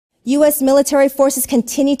U.S. military forces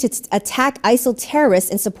continue to attack ISIL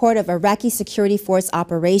terrorists in support of Iraqi security force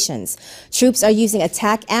operations. Troops are using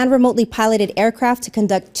attack and remotely piloted aircraft to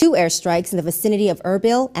conduct 2 airstrikes in the vicinity of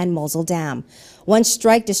Erbil and Mosul Dam. One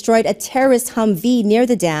strike destroyed a terrorist Humvee near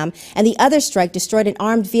the dam, and the other strike destroyed an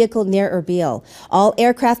armed vehicle near Erbil. All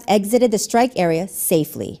aircraft exited the strike area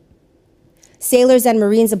safely. Sailors and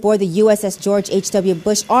Marines aboard the USS George H.W.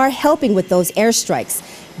 Bush are helping with those airstrikes.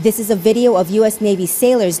 This is a video of U.S. Navy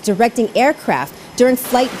sailors directing aircraft during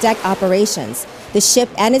flight deck operations. The ship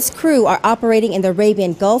and its crew are operating in the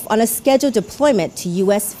Arabian Gulf on a scheduled deployment to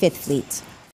U.S. Fifth Fleet.